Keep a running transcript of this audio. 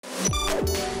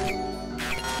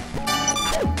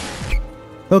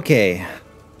Okay,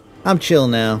 I'm chill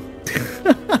now.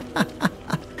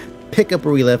 Pick up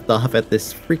where we left off at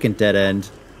this freaking dead end.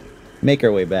 Make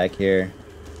our way back here.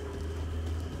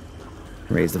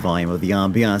 Raise the volume of the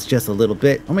ambiance just a little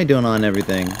bit. What am I doing on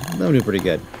everything? I'm doing pretty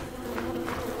good.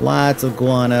 Lots of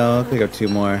guano. Pick up 2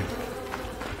 more.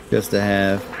 Just to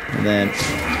have. And then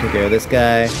take care of this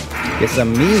guy. Get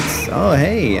some meats. Oh,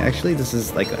 hey. Actually, this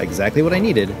is like exactly what I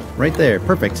needed. Right there.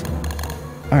 Perfect.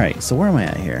 Alright, so where am I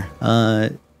at here? Oh,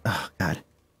 God.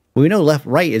 Well, we know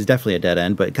right is definitely a dead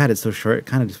end, but God, it's so short. I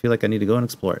kind of just feel like I need to go and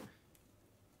explore it.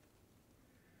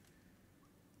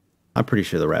 I'm pretty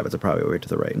sure the rabbits are probably over to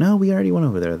the right. No, we already went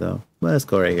over there, though. Let's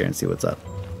go right here and see what's up.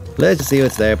 Let's just see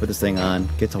what's there. Put this thing on.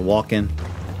 Get to walking.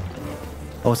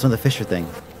 Oh, it's another fisher thing.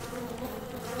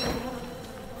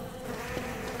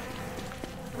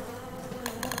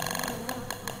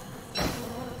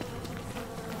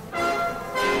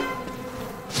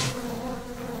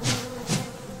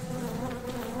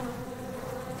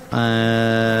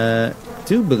 I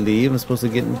do believe I'm supposed to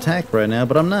get attacked right now,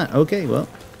 but I'm not. Okay, well.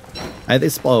 I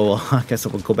guess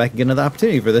I'll go back and get another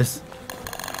opportunity for this.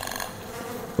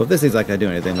 Well, if this thing's not going to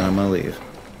do anything, then I'm going to leave.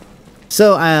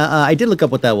 So, I did look up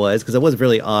what that was, because it was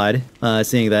really odd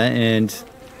seeing that, and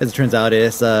as it turns out,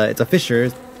 it's a fisher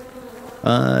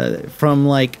from,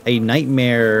 like, a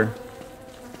nightmare,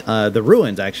 the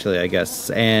ruins, actually, I guess,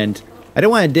 and I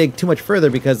don't want to dig too much further,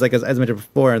 because, like, as I mentioned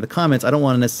before in the comments, I don't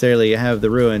want to necessarily have the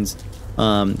ruins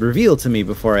revealed to me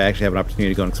before I actually have an opportunity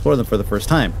to go and explore them for the first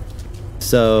time.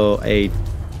 So I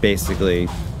basically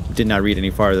did not read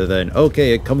any farther than,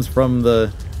 okay, it comes from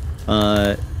the,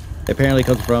 apparently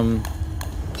comes from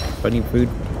funny food.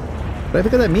 Did I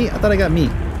pick up that meat? I thought I got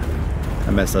meat. I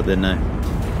messed up, didn't I?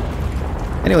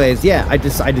 Anyways, yeah, I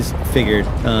just figured,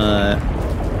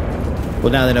 well,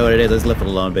 now they know what it is, let's leave it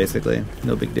alone, basically.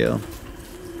 No big deal.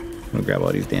 I'm gonna grab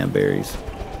all these damn berries.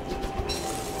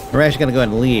 We're actually gonna go ahead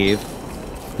and leave,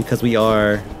 because we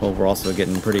are, well, we're also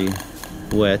getting pretty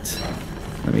wet.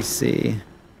 Let me see.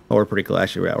 Oh, we're pretty cool.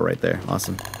 Actually, we're out right there.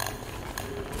 Awesome.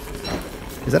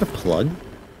 Is that a plug?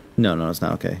 No, it's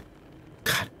not. Okay.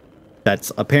 God.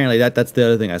 That's apparently that's the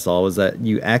other thing I saw, was that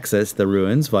you access the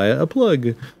ruins via a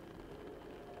plug.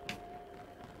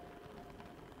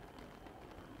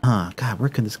 Huh, God, where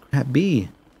can this crap be?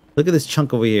 Look at this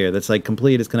chunk over here that's like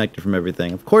completely disconnected from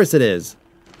everything. Of course it is.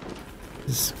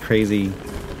 This crazy,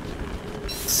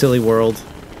 silly world.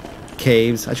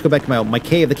 Caves. I should go back to my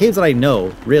cave. The caves that I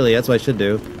know. Really, that's what I should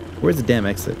do. Where's the damn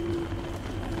exit?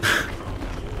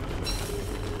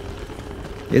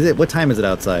 Is it? What time is it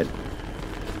outside?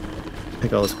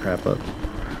 Pick all this crap up.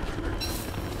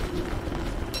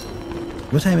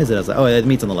 What time is it outside? Oh, it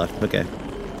meets on the left. Okay.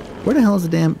 Where the hell is the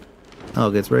damn...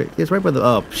 Oh, it's right by the...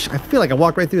 Oh, I feel like I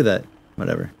walked right through that.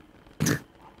 Whatever.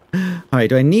 Alright,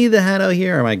 do I need the hat out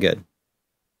here, or am I good?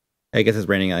 I guess it's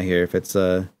raining out here if it's,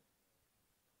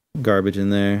 garbage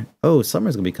in there. Oh,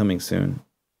 summer's gonna be coming soon.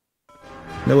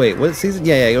 No, wait, what season?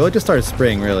 Yeah, well, it just started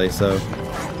spring, really, so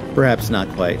perhaps not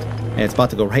quite. And it's about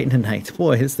to go right into night.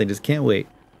 Boy, this thing just can't wait.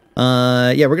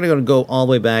 Yeah, we're gonna go all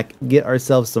the way back, get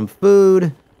ourselves some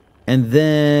food, and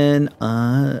then,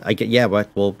 I guess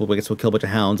we'll kill a bunch of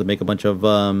hounds and make a bunch of,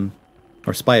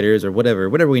 or spiders, or whatever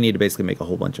we need to basically make a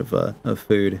whole bunch of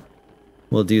food.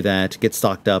 We'll do that, get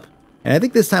stocked up. And I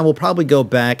think this time we'll probably go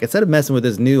back, instead of messing with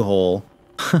this new hole,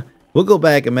 we'll go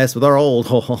back and mess with our old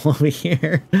hole over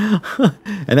here.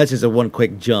 And that's just a one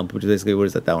quick jump, which is basically, what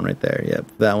is that one right there? Yep,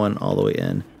 that one all the way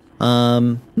in.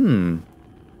 No,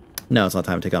 it's not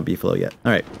time to take on Beefalo yet.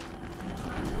 Alright.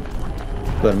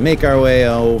 Gonna make our way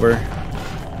over.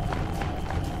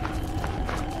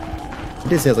 I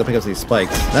did say I was gonna pick up these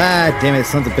spikes. Ah, damn it,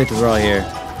 sons of bitches are all here.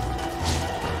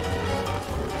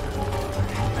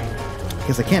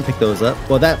 Guess I can't pick those up.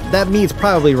 Well, that meat's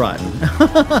probably rotten.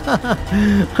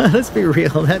 Let's be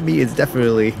real, that meat is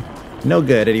definitely no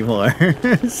good anymore.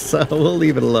 So we'll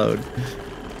leave it alone.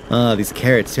 These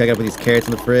carrots too. I gotta put these carrots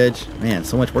in the fridge. Man,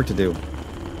 so much work to do.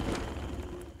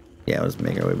 Yeah, we'll just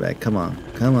make our way back. Come on.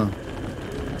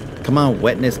 Come on,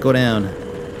 wetness, go down.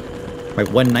 My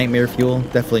one nightmare fuel.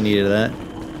 Definitely needed that.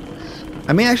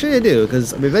 I mean, actually I do,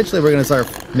 because eventually we're gonna start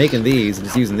making these and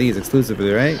just using these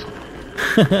exclusively, right?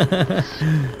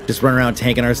 Just run around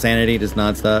tanking our sanity just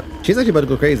non-stop. She's actually about to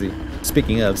go crazy.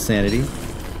 Speaking of sanity.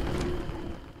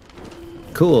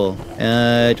 Cool.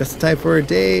 Just in time for a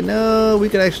day. No, we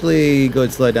could actually go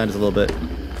and slow it down just a little bit.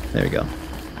 There we go.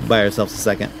 Buy ourselves a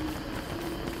second.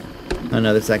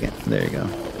 Another second. There you go.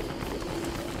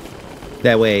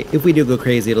 That way, if we do go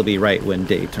crazy, it'll be right when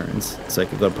day turns. So I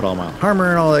could go put all my armor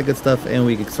and all that good stuff, and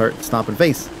we could start stomping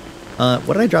face.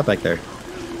 What did I drop back there?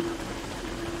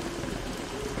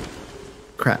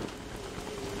 Crap.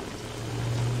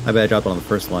 I bet I dropped it on the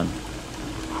first one.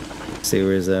 Let's see,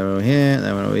 where's that one over here?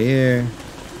 That one over here.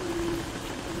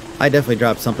 I definitely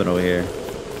dropped something over here.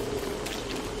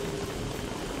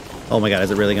 Oh my god,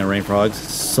 is it really gonna rain frogs?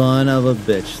 Son of a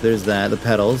bitch. There's that. The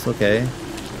petals, okay.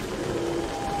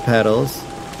 Petals.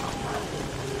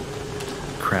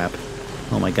 Crap.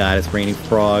 Oh my god, it's raining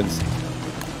frogs.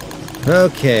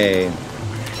 Okay.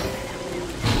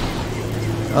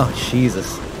 Oh,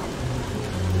 Jesus.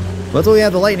 That's what we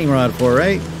have the lightning rod for,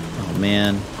 right? Oh,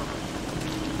 man.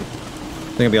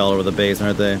 They're gonna be all over the base,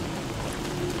 aren't they?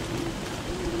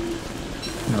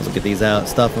 Might as well get these out,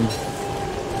 stuff them.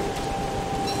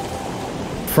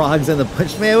 Frogs in the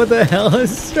punch, man, what the hell?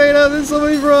 Straight up, there's so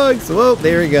many frogs. Whoa,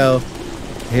 there we go.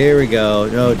 Here we go.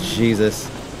 Oh, Jesus.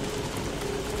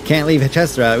 Can't leave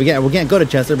Chester out. We can't go to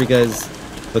Chester because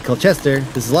we'll kill Chester.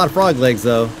 This is a lot of frog legs,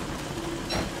 though.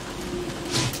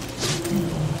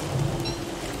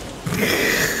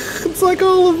 It's like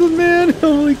all of them, man.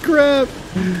 Holy crap.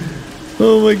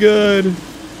 Oh my god.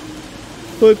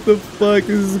 What the fuck?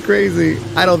 This is crazy.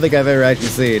 I don't think I've ever actually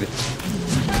seen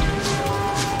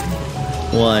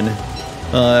one.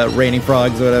 Raining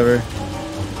frogs or whatever.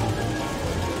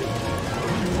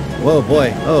 Whoa,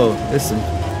 boy. Oh, there's some...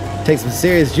 Takes some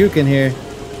serious juke in here.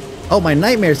 Oh, my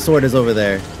nightmare sword is over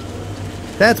there.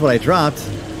 That's what I dropped.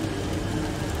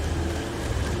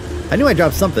 I knew I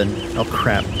dropped something. Oh,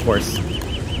 crap. Of course.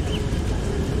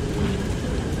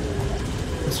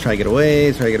 Let's try to get away.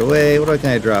 Let's try to get away. What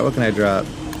can I drop? What can I drop?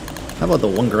 How about the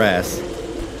one grass?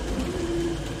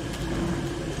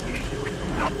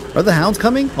 Are the hounds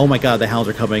coming? Oh my god, the hounds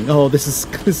are coming. Oh, this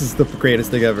is the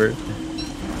greatest thing ever.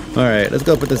 Alright, let's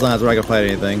go put this on so we're not gonna fight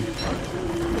anything.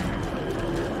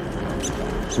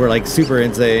 We're like super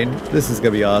insane. This is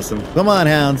gonna be awesome. Come on,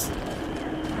 hounds.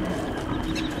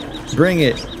 Bring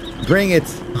it. Bring it.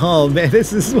 Oh man,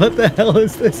 this is, what the hell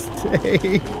is this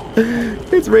day?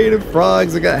 It's raining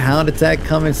frogs. We got hound attack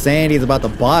coming. Sandy's about to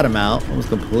bottom out almost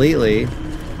completely.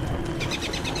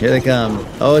 Here they come.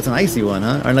 Oh, it's an icy one,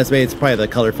 huh? Or unless maybe it's probably the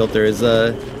color filter is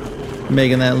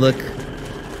making that look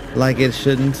like it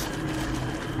shouldn't.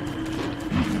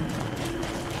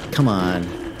 Come on.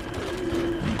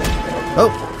 Oh,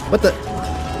 what the?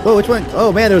 Whoa, which one?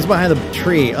 Oh man, there was behind the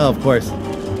tree. Oh, of course.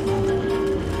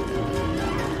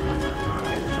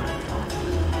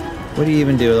 What do you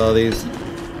even do with all these?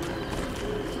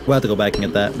 We'll have to go back and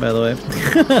get that, by the way.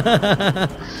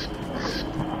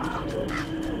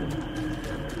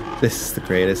 This is the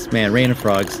greatest. Man, rain of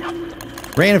frogs.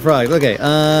 Rain of frogs. Okay,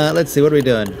 let's see. What are we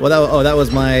doing? Well, that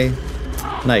was my...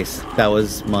 Nice. That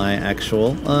was my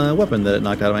actual weapon that it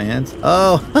knocked out of my hands.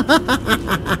 Oh!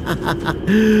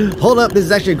 Hold up. This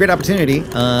is actually a great opportunity.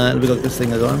 Let me go get this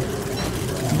thing on.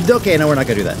 Okay, no, we're not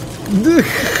going to do that.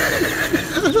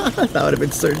 That would have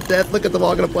been certain death. Look at them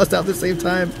all going to bust out at the same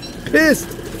time. Pissed!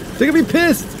 They're going to be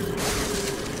pissed!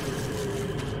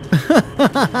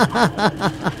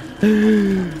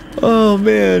 Oh,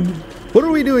 man. What are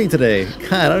we doing today?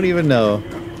 God, I don't even know.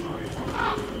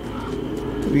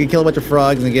 We can kill a bunch of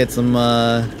frogs and get some,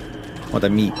 I want the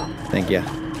meat. Thank you.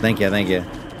 Thank you, thank you.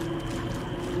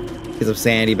 Get some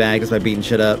sandy back just by beating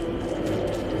shit up.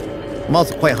 I'm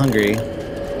also quite hungry.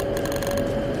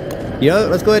 You know,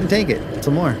 let's go ahead and tank it.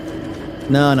 Some more.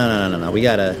 No. We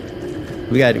gotta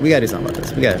do something about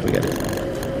this. We gotta do something.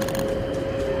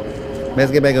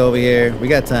 Let's get back over here. We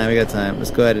got time,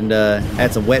 Let's go ahead and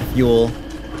add some wet fuel.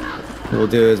 We'll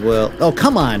do as well. Oh,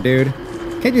 come on, dude.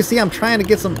 Can't you see I'm trying to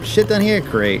get some shit done here?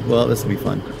 Great. Well, this will be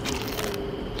fun.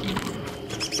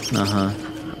 Uh-huh.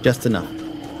 Just enough.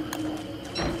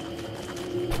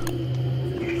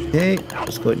 Okay.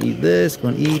 Let's go ahead and eat this. Go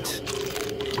and eat.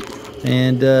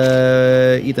 And,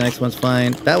 eat the next one's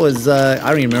fine. That was, I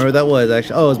don't even remember what that was,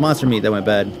 actually. Oh, it was monster meat. That went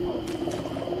bad.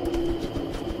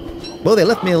 Well, they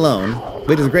left me alone,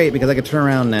 which is great because I can turn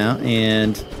around now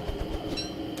and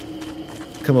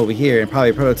come over here and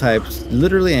probably prototype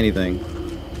literally anything.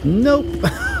 Nope.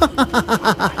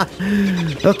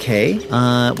 Okay.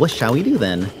 What shall we do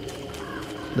then?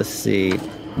 Let's see.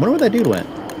 Wonder where that dude went.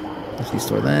 Let's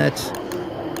restore that.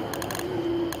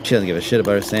 She doesn't give a shit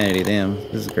about her sanity. Damn.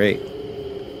 This is great.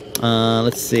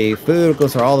 Let's see. Food.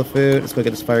 Goes for all the food. Let's go get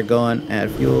this fire going.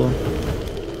 Add fuel.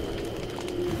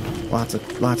 Lots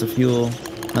of fuel.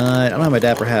 I don't have my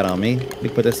dapper hat on me. We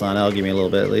can put this on. That'll give me a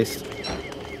little bit at least.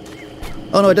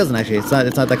 Oh no, it doesn't actually. It's not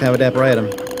that kind of a dapper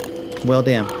item. Well,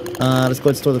 damn. Let's go ahead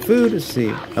and store the food. Let's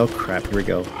see. Oh, crap. Here we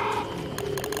go.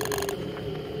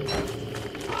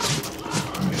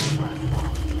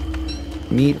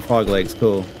 Meat, frog legs.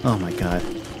 Cool. Oh, my God.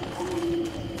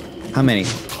 How many?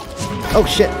 Oh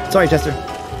shit! Sorry, Chester.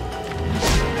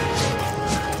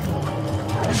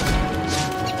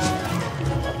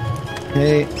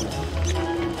 Okay.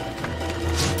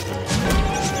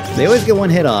 They always get one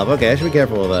hit off. Okay, I should be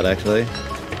careful with that, actually.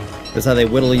 That's how they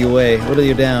whittle you away. Whittle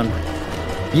you down.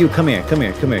 You, come here, come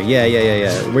here, come here.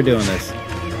 Yeah. We're doing this.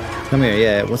 Come here,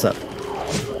 yeah. What's up?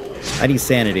 I need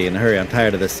sanity in a hurry. I'm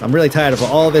tired of this. I'm really tired of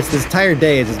all this. This entire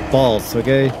day is just balls,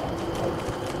 okay?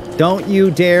 Don't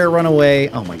you dare run away.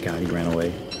 Oh my god, he ran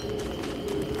away.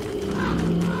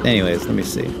 Anyways, let me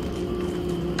see.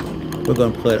 We're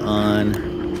going to put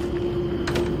on...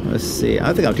 Let's see. I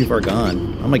don't think I'm too far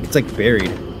gone. I'm like, it's like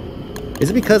buried. Is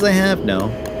it because I have? No.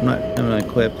 I'm not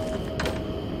equipped.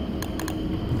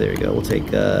 There we go. We'll take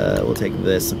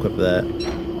this, equip that.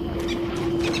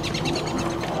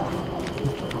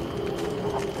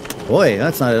 Boy,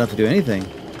 that's not enough to do anything.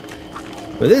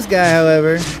 For this guy,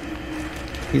 however,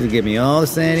 he's gonna give me all the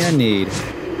sanity I need.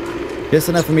 Just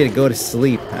enough for me to go to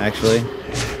sleep, actually.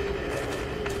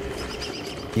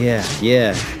 Yeah.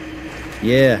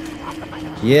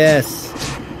 Yes.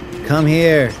 Come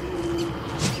here.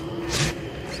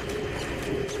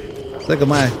 Look at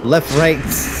my left-right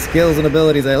skills and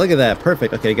abilities. Look at that.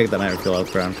 Perfect. Okay, get that iron skill off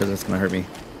the ground because it's gonna hurt me.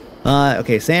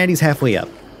 Okay, sanity's halfway up.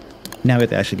 Now we have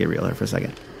to actually get real here for a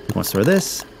second. We want to store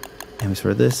this, and we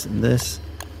store this and this.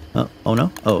 Oh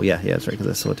no? Oh yeah, that's right. Because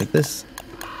this. So we'll take this.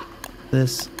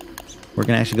 We're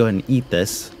gonna actually go ahead and eat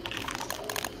this.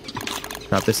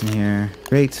 Drop this in here.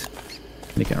 Great.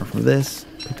 Make it from this.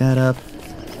 Pick that up.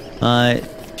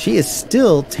 She is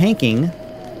still tanking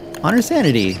on her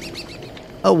sanity.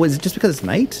 Oh, was it just because it's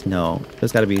night? No,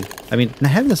 there's got to be. I mean,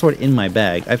 having the sword in my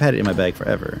bag, I've had it in my bag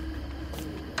forever.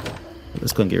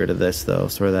 Let's go and get rid of this though.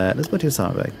 Store that. Let's go to the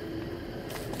sauna bag.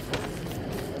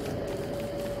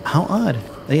 How odd.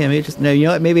 Yeah, maybe just no. You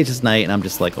know what? Maybe it's just night, and I'm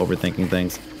just like overthinking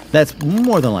things. That's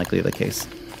more than likely the case.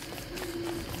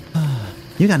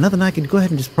 You got nothing I can go ahead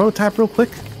and just prototype real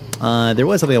quick? There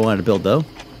was something I wanted to build though.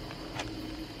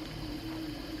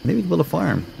 Maybe we can build a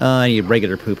farm. I need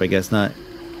regular poop, I guess, not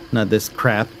this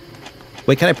crap.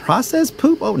 Wait, can I process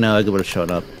poop? Oh no, it would have shown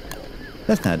up.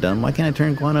 That's kind of dumb. Why can't I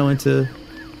turn guano into...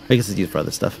 I guess it's used for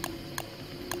other stuff.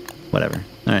 Whatever.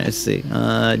 Alright, let's see. Gem.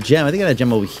 I think I got a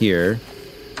gem over here.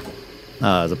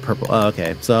 Oh, it's a purple. Oh,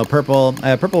 okay. So purple,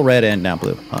 purple, red, and now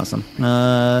blue. Awesome.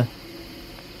 We're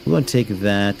going to take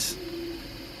that.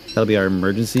 That'll be our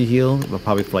emergency heal. We'll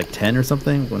probably for like 10 or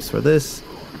something. We're going to store this.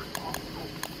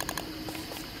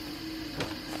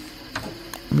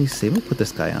 Let me see. Let me put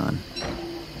this guy on.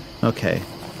 Okay.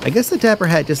 I guess the dapper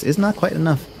hat just is not quite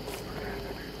enough.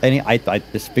 I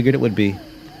just figured it would be.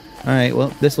 Alright, well,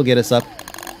 this will get us up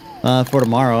for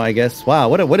tomorrow, I guess. Wow,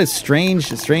 what a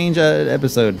strange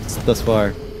episode thus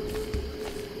far.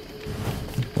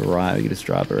 The rye, we can just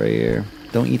drop it right here.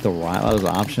 Don't eat the rye. That was an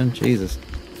option. Jesus.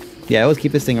 Yeah, I always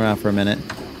keep this thing around for a minute.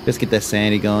 Just get that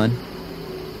sanity going.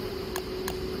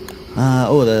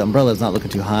 Oh, the umbrella's not looking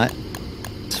too hot.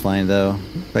 It's fine though.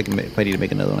 If I need to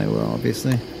make another one, I will,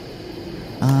 obviously.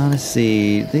 Let's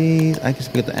see. These I can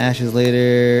just get the ashes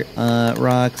later.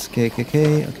 Rocks.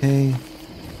 Okay.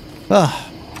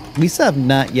 Oh, we still have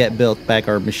not yet built back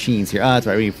our machines here. Oh, that's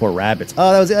right. We need 4 rabbits.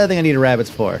 Oh, that was the other thing I needed rabbits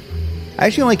for. I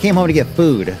actually only came home to get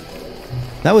food.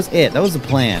 That was it. That was the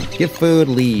plan. Get food,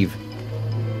 leave.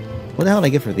 What the hell did I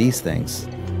get for these things?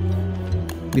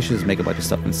 We should just make a bunch of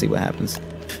stuff and see what happens.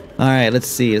 Alright, let's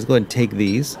see. Let's go ahead and take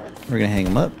these. We're going to hang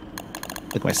them up.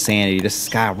 Look at my sanity just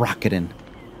skyrocketing.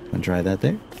 I'm going to dry that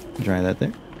there. Dry that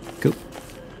there. Cool.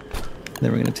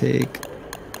 Then we're going to take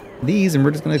these and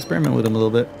we're just going to experiment with them a little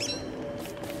bit.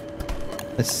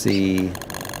 Let's see.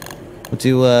 We'll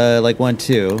do like 1,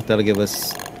 2. That'll give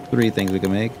us 3 things we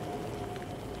can make.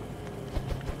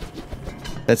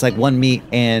 That's like 1 meat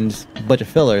and a bunch of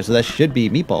filler, so that should be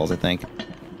meatballs, I think.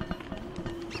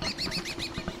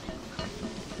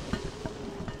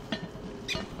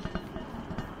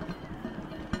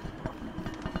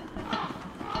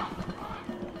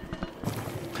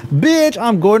 Bitch,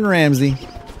 I'm Gordon Ramsay.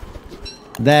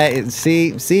 That is,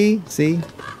 see?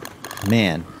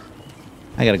 Man,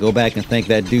 I gotta go back and thank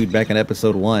that dude back in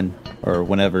episode 1 or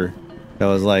whenever. I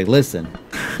was like, listen,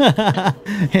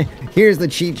 here's the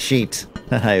cheat sheet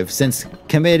that I have since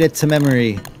committed to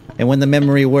memory, and when the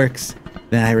memory works,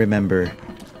 then I remember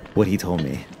what he told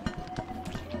me.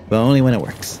 But only when it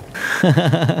works.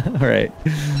 Alright,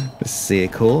 let's see.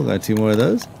 Cool, got 2 more of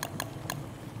those.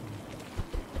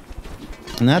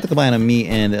 And I have to combine a meat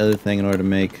and the other thing in order to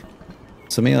make.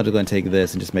 So maybe I'll just go and take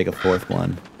this and just make a 4th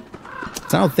one.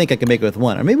 So I don't think I can make it with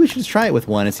 1. Or maybe we should just try it with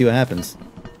 1 and see what happens.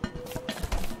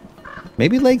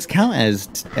 Maybe legs count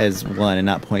as 1 and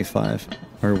not 0.5.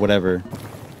 Or whatever.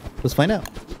 Let's find out.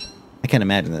 I can't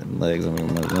imagine that legs. I mean,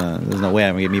 there's no way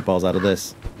I'm gonna get meatballs out of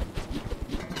this.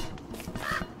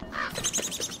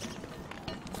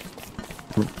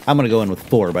 I'm gonna go in with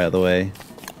 4, by the way.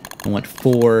 I want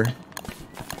 4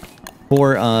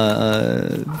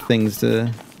 things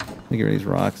to get rid of these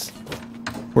rocks.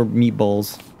 4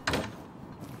 meatballs.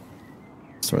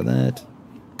 Store that.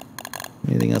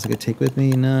 Anything else I could take with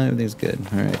me? No, everything's good.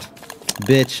 Alright.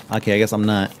 Bitch. Okay, I guess I'm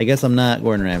not.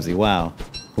 Gordon Ramsay. Wow.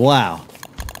 Wow.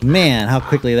 Man, how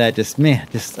quickly that just,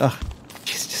 oh.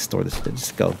 Just store this shit.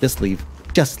 Just go. Just leave.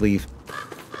 Just leave.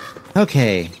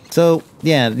 Okay. So,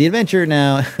 yeah, the adventure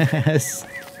now has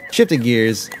shifted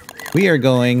gears. We are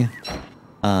going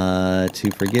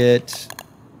to forget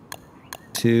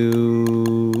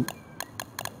to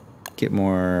get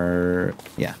more,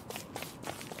 yeah.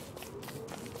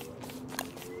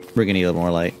 We're gonna need a little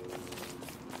more light.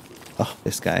 Oh,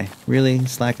 this guy. Really?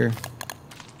 Slacker?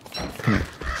 Come here.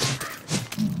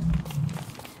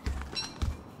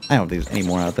 I don't think there's any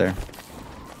more out there.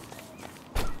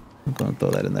 I'm gonna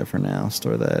throw that in there for now.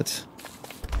 Store that.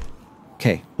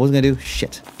 Okay, what was I gonna do?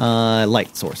 Shit.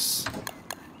 Light source.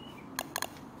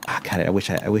 Ah, God, I wish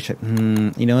I,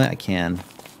 you know what? I can.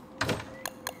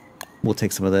 We'll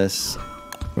take some of this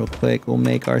real quick. We'll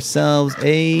make ourselves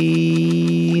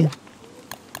a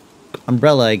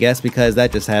umbrella, I guess, because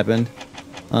that just happened.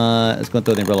 Let's go and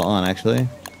throw the umbrella on, actually.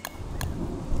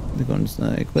 Let's go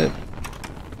and equip.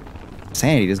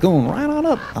 Sanity is going right on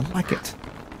up. I like it.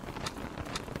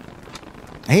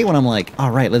 I hate when I'm like,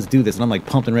 all right, let's do this, and I'm like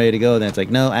pumped and ready to go. Then it's like,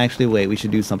 no, actually, wait, we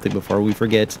should do something before we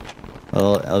forget.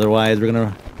 Well, otherwise, we're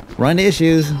gonna run into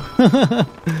issues,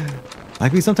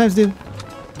 like we sometimes do.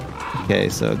 Okay,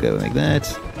 so go like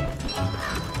that.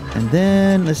 And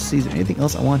then, let's see, is there anything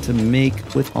else I want to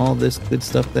make with all this good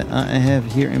stuff that I have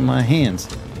here in my hands?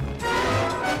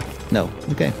 No.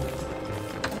 Okay.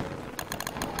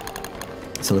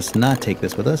 So let's not take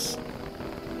this with us,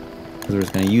 because we're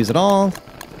just going to use it all.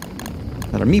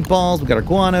 Got our meatballs, we got our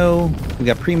guano, we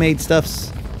got pre-made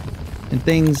stuffs and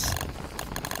things.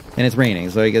 And it's raining,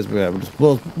 so I guess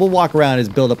we'll walk around and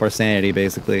just build up our sanity,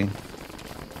 basically.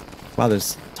 Wow,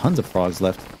 there's tons of frogs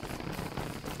left.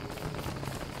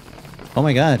 Oh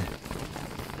my god.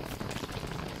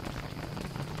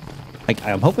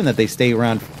 I'm hoping that they stay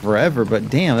around forever, but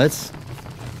damn, that's...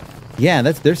 Yeah,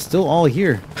 they're still all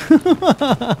here.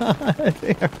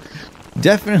 They are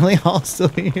definitely all still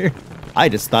here. I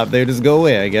just thought they would just go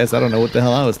away, I guess. I don't know what the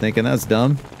hell I was thinking. That's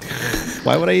dumb.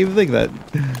 Why would I even think that?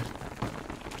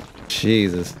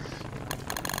 Jesus.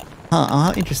 Huh,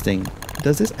 how interesting.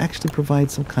 Does this actually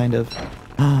provide some kind of...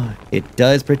 it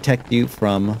does protect you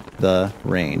from the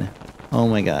rain. Oh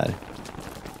my god.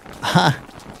 Ha!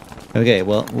 Okay,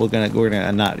 well, we're gonna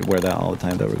not wear that all the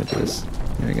time, though. We're gonna do this.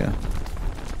 There we go.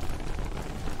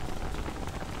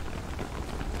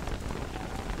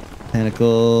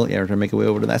 Tentacle. Yeah, we're trying to make our way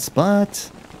over to that spot.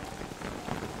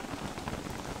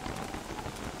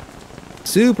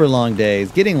 Super long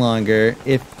days, getting longer.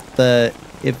 If the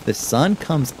sun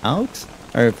comes out,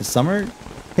 or if the summer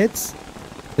hits,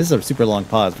 this is a super long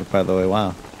pause. By the way,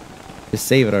 wow. Just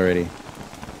save it already.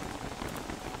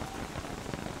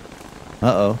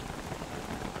 Uh-oh.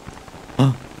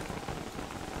 Oh.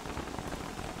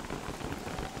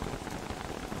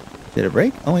 Did it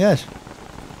break? Oh my gosh.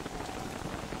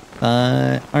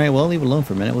 Alright, well, leave it alone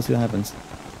for a minute. We'll see what happens.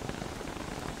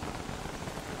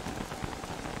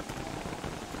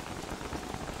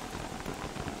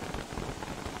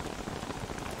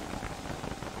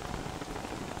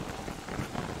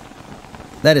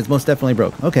 That is most definitely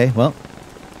broke. Okay, well.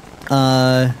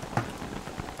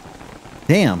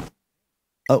 Damn.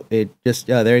 Oh, it just,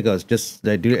 there it goes. Just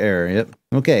due to error. Yep.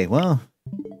 Okay, well.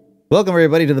 Welcome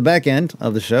everybody to the back end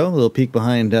of the show. A little peek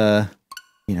behind, you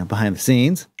know, behind the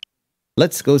scenes.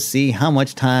 Let's go see how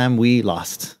much time we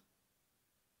lost.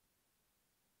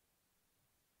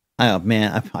 Oh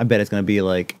man, I bet it's gonna be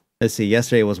like, let's see,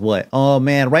 yesterday was what? Oh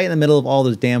man, right in the middle of all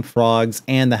those damn frogs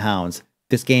and the hounds.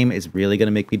 This game is really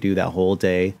gonna make me do that whole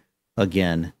day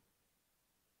again.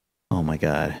 Oh my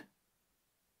god.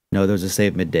 No, there was a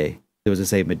save midday. There was a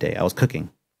save midday. I was cooking.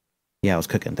 Yeah, I was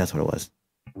cooking. That's what it was.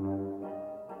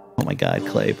 Oh my god,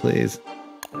 Clay, please.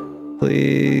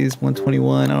 Please,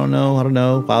 121. I don't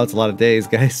know. Wow, it's a lot of days,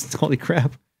 guys. Holy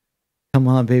crap. Come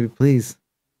on, baby, please.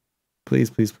 Please,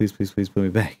 please, please, please, please put me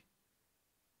back.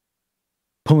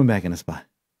 Put me back in the spot.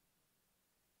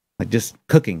 Like just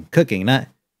cooking,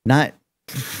 not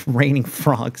raining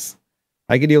frogs.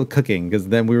 I could deal with cooking because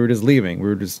then we were just leaving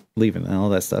and all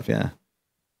that stuff, yeah.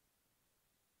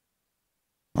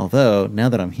 Although, now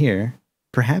that I'm here,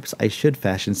 perhaps I should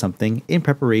fashion something in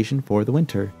preparation for the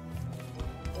winter.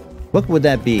 What would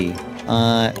that be?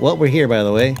 Well, we're here, by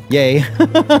the way. Yay.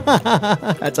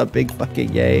 That's a big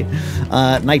fucking yay.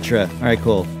 Nitra. Alright,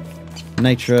 cool.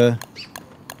 Nitra.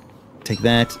 Take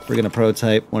that. We're gonna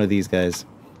prototype one of these guys.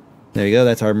 There you go.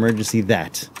 That's our emergency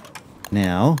that.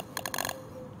 Now,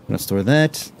 I'm gonna store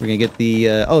that. We're gonna get the,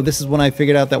 oh, this is when I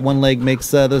figured out that one leg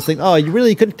makes, those things. Oh, you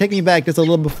really couldn't take me back just a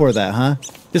little before that, huh?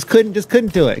 Just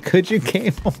couldn't do it. Could you,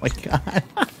 game? Oh my god.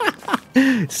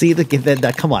 See,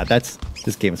 that, come on,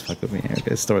 this game is fucked with me.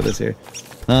 Okay, store this here.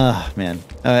 Man.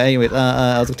 Anyway,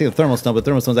 I was gonna take the thermal stone, but the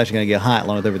thermal stone's actually gonna get hot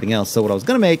along with everything else. So what I was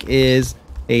gonna make is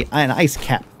an ice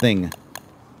cap thing.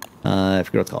 I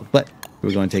forget what it's called, but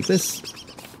we're going to take this.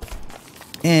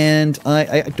 And do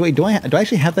I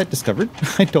actually have that discovered?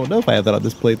 I don't know if I have that on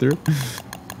this playthrough.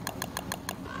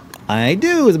 I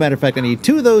do, as a matter of fact. I need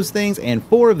 2 of those things and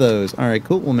 4 of those. All right,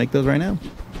 cool. We'll make those right now.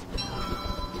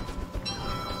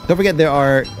 Don't forget there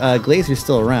are glaciers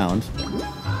still around,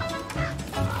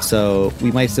 so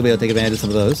we might still be able to take advantage of some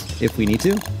of those if we need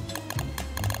to.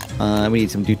 We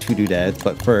need some 2 doodads,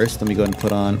 but first let me go ahead and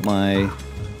put on my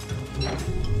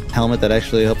helmet that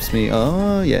actually helps me.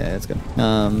 Oh yeah, it's good.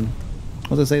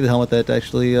 What was I say? The helmet that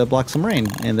actually blocks some rain,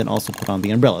 and then also put on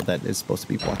the umbrella that is supposed to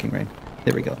be blocking rain.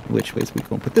 There we go. Which ways we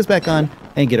go and put this back on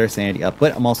and get our sanity up.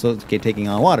 But I'm also taking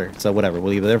on water, so whatever.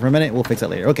 We'll leave it there for a minute. We'll fix that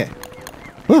later. Okay.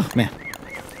 Oh man.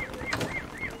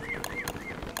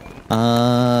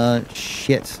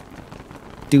 Shit.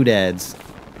 Doodads.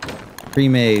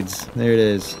 Pre-mades. There it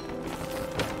is.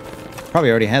 Probably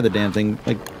already had the damn thing.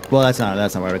 Like, well, that's not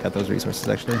where I got those resources,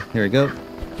 actually. Here we go.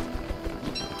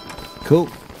 Cool.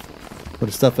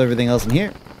 Put stuff everything else in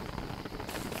here.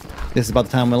 This is about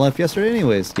the time of my life yesterday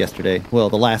anyways. Yesterday. Well,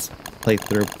 the last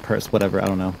playthrough, whatever, I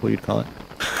don't know what you'd call it.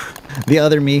 The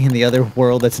other me in the other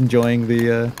world that's enjoying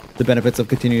the benefits of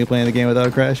continuing playing the game without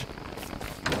a crash.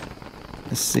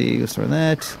 Let's see, we'll store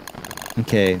that.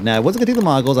 Okay, now I wasn't gonna do the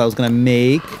moggles, I was gonna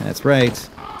make, that's right.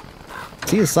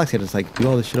 See, it sucks, I just like do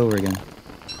all this shit over again.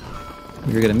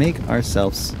 We were gonna make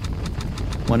ourselves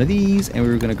one of these, and we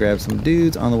were gonna grab some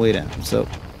dudes on the way down. So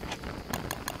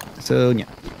yeah.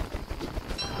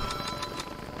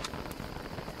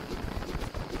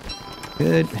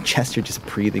 Good. Chester just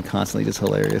breathing constantly, just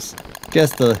hilarious.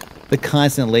 Just the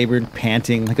constant labored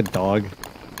panting like a dog.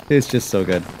 It's just so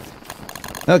good.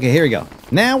 Okay, here we go.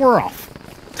 Now we're off.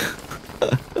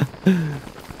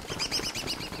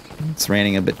 It's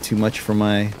raining a bit too much for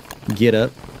my get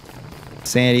up.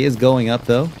 Sanity is going up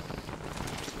though.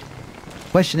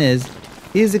 Question is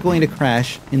it going to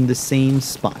crash in the same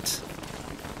spot?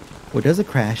 Or does it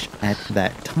crash at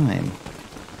that time?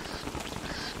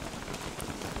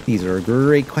 These are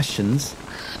great questions.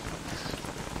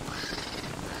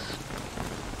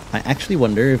 I actually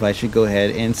wonder if I should go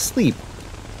ahead and sleep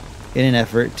in an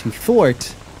effort to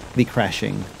thwart the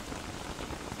crashing.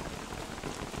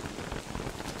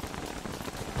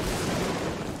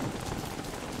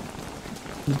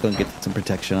 I'm just gonna get some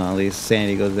protection on at least.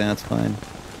 Sanity goes down, it's fine.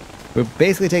 We're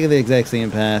basically taking the exact same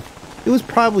path. It was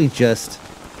probably just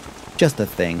a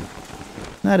thing.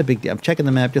 Not a big deal. I'm checking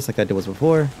the map just like I did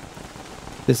before.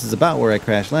 This is about where I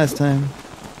crashed last time.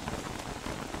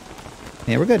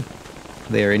 And we're good.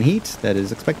 They are in heat. That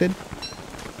is expected.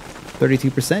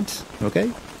 32%.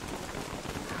 Okay.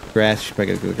 Grass. Should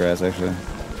probably get the grass, actually.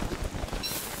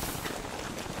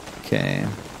 Okay.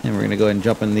 And we're going to go ahead and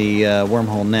jump in the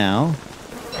wormhole now.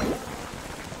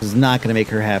 This is not going to make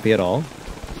her happy at all.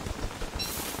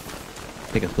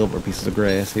 Take a couple more pieces of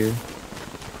grass here.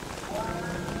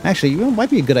 Actually, it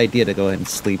might be a good idea to go ahead and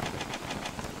sleep.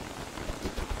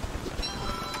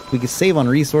 We could save on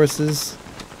resources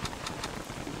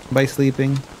by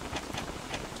sleeping.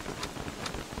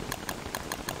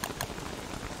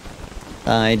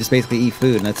 And just basically eat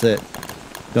food, and that's it.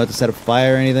 Don't have to set up a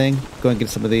fire or anything. Go and get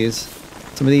some of these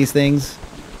things.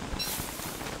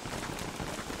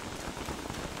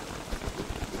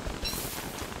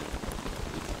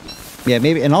 Yeah,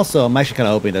 maybe, and also I'm actually kind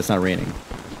of hoping that's not raining.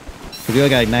 Because we only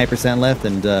got like 9% left,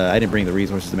 and I didn't bring the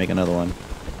resources to make another one.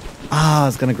 Ah, I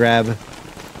was gonna grab.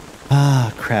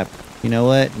 Ah, crap. You know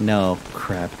what? No,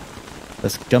 crap.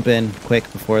 Let's jump in quick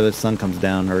before the sun comes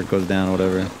down, or goes down, or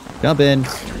whatever. Jump in.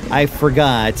 I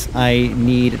forgot I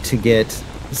need to get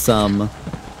some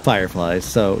fireflies,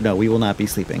 so no, we will not be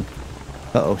sleeping.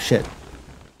 Uh-oh, shit.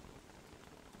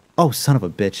 Oh, son of a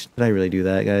bitch. Did I really do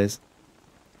that, guys?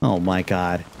 Oh my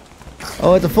god.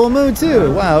 Oh, it's a full moon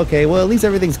too! Wow, okay, well at least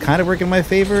everything's kind of working in my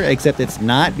favor, except it's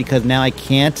not, because now I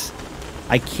can't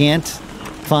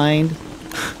find...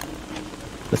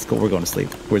 Let's go, we're going to sleep.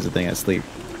 Where's the thing? I sleep.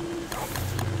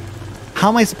 How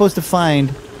am I supposed to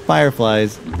find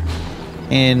fireflies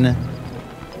in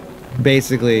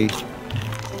basically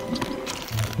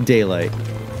daylight?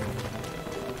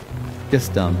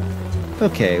 Just dumb.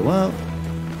 Okay, well.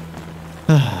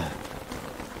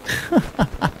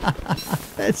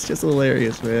 That's just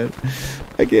hilarious, man.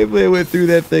 I can't believe I went through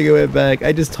that thing and went back.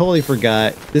 I just totally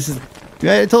forgot. This is...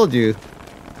 I told you.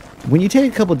 When you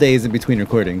take a couple days in between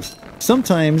recordings,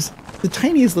 sometimes the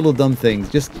tiniest little dumb things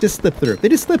just slip through. They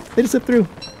just slip. They just slip through.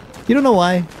 You don't know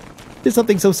why. It's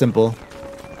something so simple.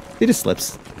 It just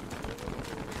slips.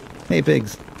 Hey,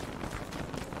 pigs.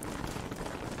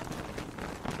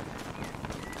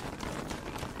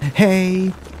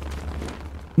 Hey,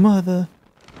 mother,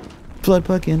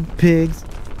 blood-fucking pigs.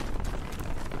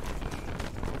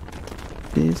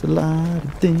 There's a lot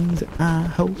of things that I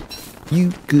hope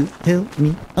you could help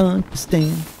me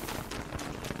understand.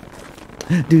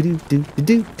 Do do do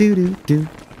do do do do.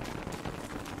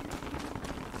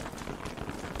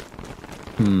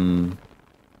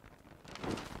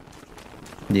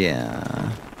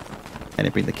 Yeah. I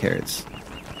didn't bring the carrots.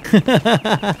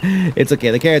 It's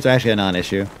okay. The carrots are actually a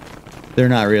non-issue. They're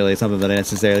not really something that I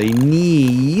necessarily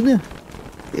need.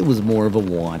 It was more of a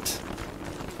want.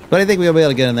 But I think we'll be able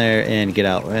to get in there and get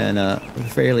out in a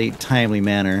fairly timely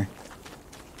manner.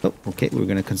 Oh, okay. We're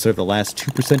going to conserve the last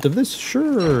 2% of this.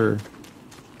 Sure.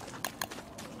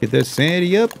 Get that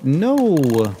sanity up? No.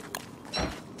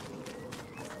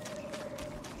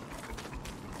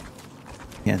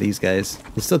 Yeah, these guys.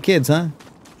 They're still kids, huh?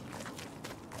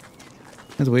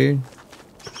 That's weird.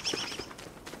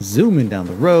 Zooming down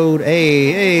the road.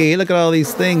 Hey, hey, look at all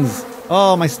these things.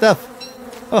 Oh, my stuff.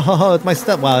 Oh, it's my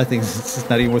stuff. Wow, I think it's just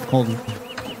not even worth holding.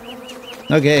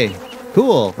 Okay,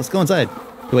 cool. Let's go inside.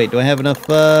 Wait, do I have enough?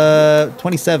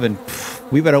 27.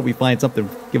 We better hope we find something.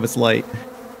 Give us light.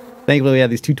 Thankfully, we have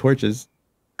these 2 torches.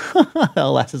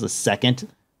 That'll last us a second.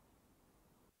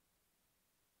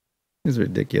 This is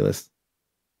ridiculous.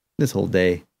 This whole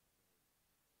day.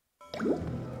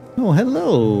 Oh,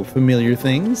 hello, familiar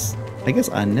things. I guess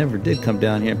I never did come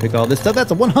down here and pick all this stuff.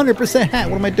 That's a 100% hat.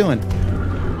 What am I doing?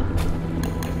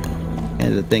 And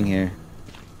there's a thing here.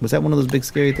 Was that one of those big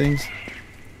scary things?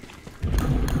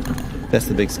 That's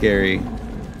the big scary,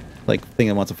 like, thing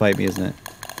that wants to fight me, isn't it?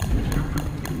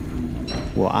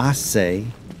 Well, I say,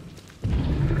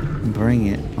 bring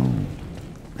it on.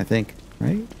 I think,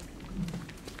 right?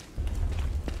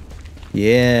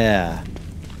 Yeah.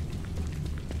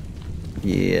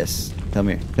 Yes. Come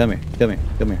here. Come here. Come here.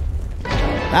 Come here.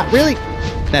 Ah, really?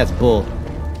 That's bull.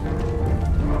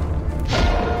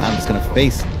 I'm just gonna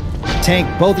tank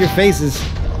both your faces.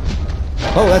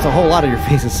 Oh, that's a whole lot of your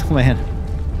faces. Oh, man.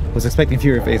 Was expecting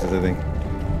fewer faces, I think.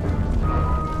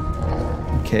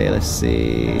 Okay, let's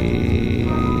see.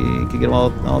 Can get them all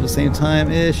at the same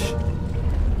time-ish.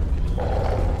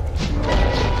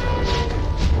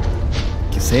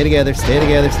 Okay, stay together, stay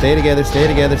together, stay together, stay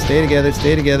together, stay together,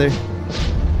 stay together.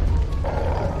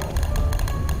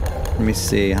 Let me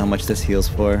see how much this heals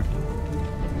for.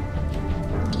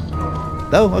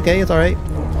 Oh, okay, it's alright.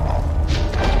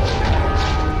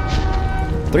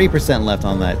 3% left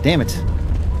on that. Damn it.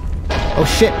 Oh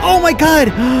shit. Oh my god!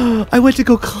 I went to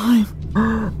go climb.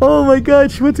 Oh my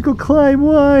god, she went to go climb.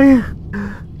 Why?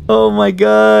 Oh my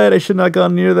god, I should not have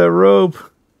gone near that rope.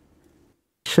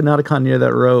 Should not have gone near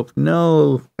that rope.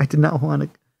 No, I did not want to.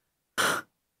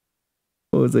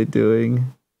 What was I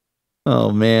doing?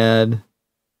 Oh man.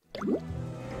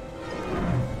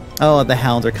 Oh, the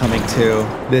hounds are coming too.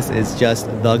 This is just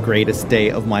the greatest day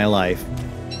of my life.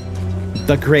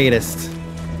 The greatest.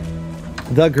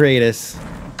 The greatest.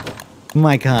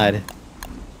 My god.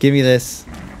 Give me this.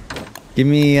 Give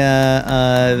me,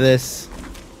 this.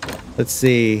 Let's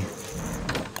see.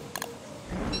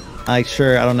 I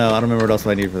don't know. I don't remember what else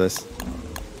I need for this.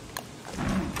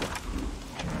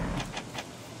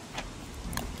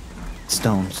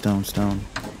 Stone, stone, stone.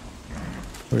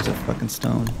 Where's that fucking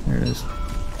stone? There it is.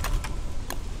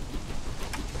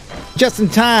 Just in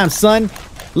time, son.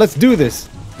 Let's do this.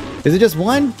 Is it just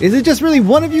one? Is it just really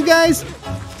one of you guys?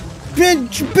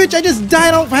 Bitch, I just died.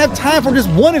 I don't have time for just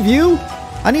one of you.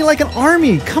 I need like an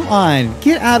army. Come on.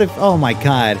 Get out of... Oh my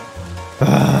god.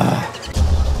 Ugh.